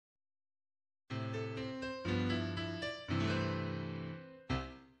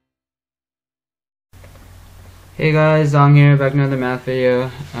Hey guys, Zong here, back with another math video.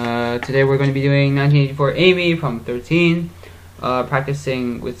 Today we're going to be doing 1984 AIME, problem 13,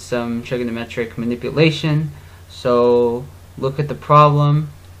 practicing with some trigonometric manipulation. So look at the problem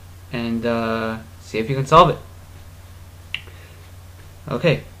and see if you can solve it.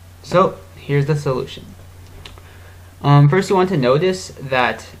 Okay, so here's the solution. First you want to notice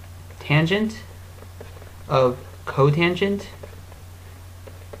that tangent of cotangent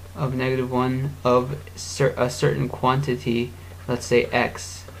of -1 of a certain quantity, let's say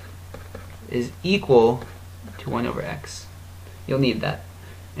x, is equal to 1 over x. You'll need that.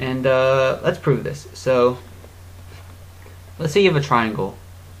 And let's prove this. So let's say you have a triangle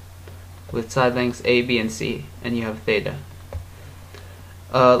with side lengths A, B, and C, and you have theta.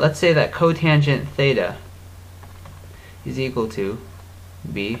 Let's say that cotangent theta is equal to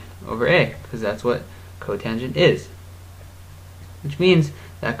B over A, because that's what cotangent is. Which means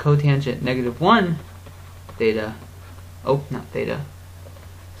that cotangent -1 theta, not theta,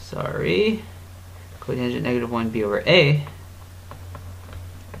 sorry, cotangent -1 B over A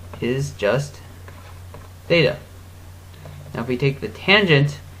is just theta. Now if we take the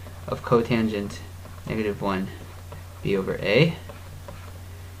tangent of cotangent -1 B over A,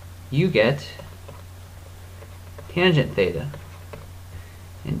 you get tangent theta.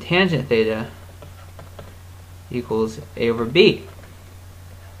 And tangent theta equals A over B.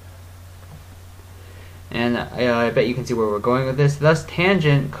 And I bet you can see where we're going with this. Thus,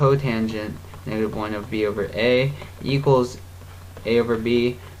 tangent cotangent -1 of B over A equals A over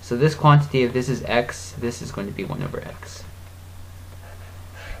B. So this quantity, if this is x, this is going to be 1 over x.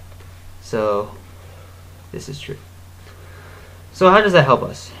 So this is true. So how does that help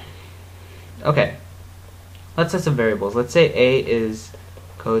us? Okay, let's set some variables. Let's say A is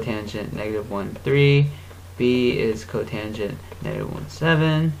cotangent -1, 3, B is cotangent -1,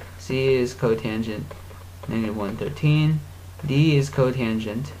 7, C is cotangent -1, 13, D is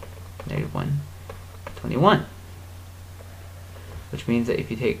cotangent -1, 21. Which means that if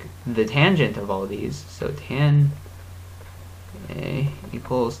you take the tangent of all these, so tan A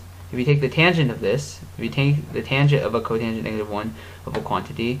equals, if you take the tangent of this, if you take the tangent of a cotangent -1 of a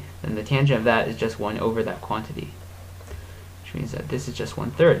quantity, then the tangent of that is just 1 over that quantity. Which means that this is just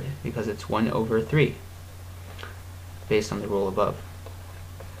 1/3, because it's 1 over 3, based on the rule above.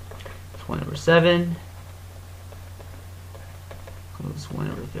 It's 1 over 7, equals 1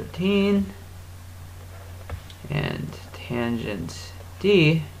 over 13, and tangent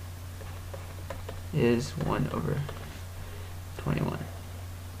D is 1 over 21.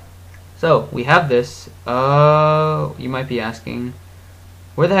 So we have this. You might be asking,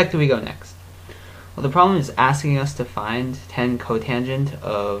 where the heck do we go next? Well, the problem is asking us to find tan cotangent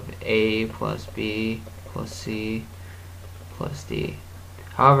of A plus B plus C plus D.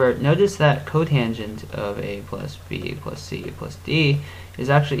 However, notice that cotangent of A plus B plus C plus D is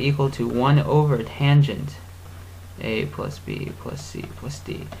actually equal to 1 over tangent A plus B plus C plus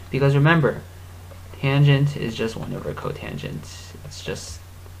D. Because remember, tangent is just 1 over cotangent. It's just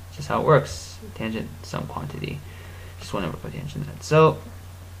how it works. Tangent, some quantity, just 1 over cotangent. So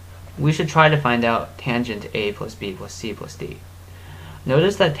we should try to find out tangent A plus B plus C plus D.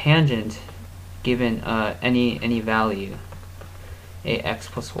 Notice that tangent, given any value, ax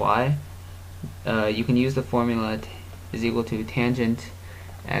plus y, you can use the formula is equal to tangent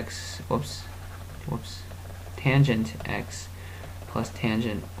x, tangent x plus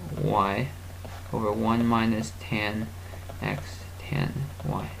tangent y over 1 minus tan x tan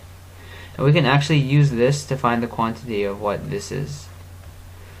y. And we can actually use this to find the quantity of what this is.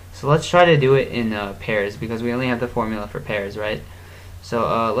 So let's try to do it in pairs, because we only have the formula for pairs, right?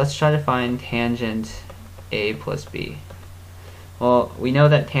 So let's try to find tangent A plus B. Well, we know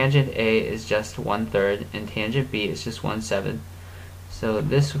that tangent A is just 1/3 and tangent B is just 1/7. So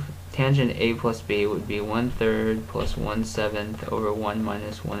this tangent A plus B would be 1/3 plus 1/7 over 1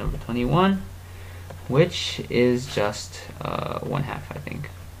 minus 1 over 21, which is just 1/2, I think.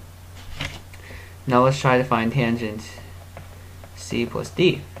 Now let's try to find tangent C plus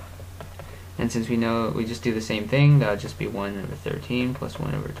D. And since we know, we just do the same thing, that would just be 1 over 13 plus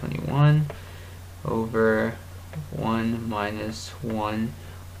 1 over 21 over 1 minus 1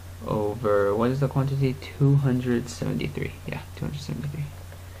 over, what is the quantity? 273. Yeah, 273.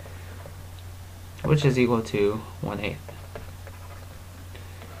 Which is equal to 1/8.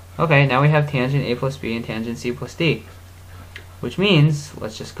 Okay, now we have tangent A plus B and tangent C plus D. Which means,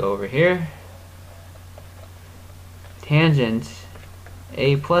 let's just go over here. Tangent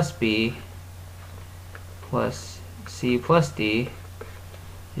A plus B plus C plus D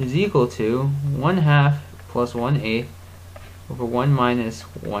is equal to 1/2 plus 1/8 over 1 minus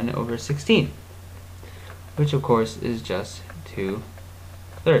 1 over 16. which of course is just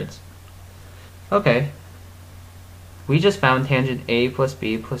 2/3. Okay, we just found tangent A plus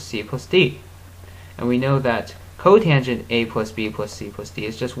B plus C plus D. And we know that cotangent A plus B plus C plus D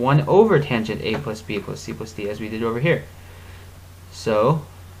is just 1 over tangent A plus B plus C plus D, as we did over here. So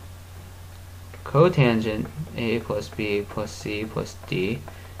cotangent A plus B plus C plus D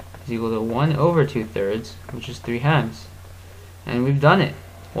is equal to 1 over 2/3, which is 3/2. And we've done it.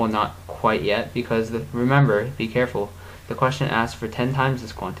 Well, not quite yet, because remember, be careful, the question asks for 10 times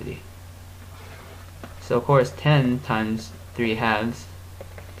this quantity. So of course 10 times 3/2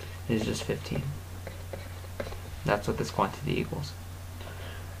 is just 15. That's what this quantity equals.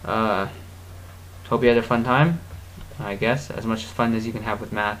 Hope you had a fun time, I guess. As much fun as you can have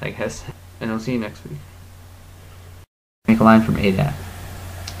with math, I guess. And I'll see you next week. Make a line from A to F.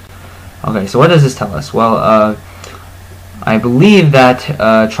 Okay, so what does this tell us? Well, I believe that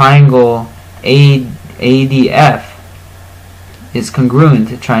triangle ADF is congruent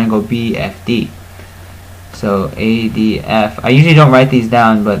to triangle BFD. So ADF, I usually don't write these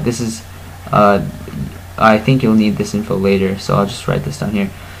down, but this is, I think you'll need this info later, so I'll just write this down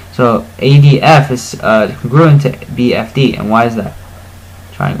here. So ADF is congruent to BFD, and why is that?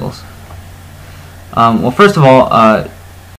 Triangles. Well, first of all,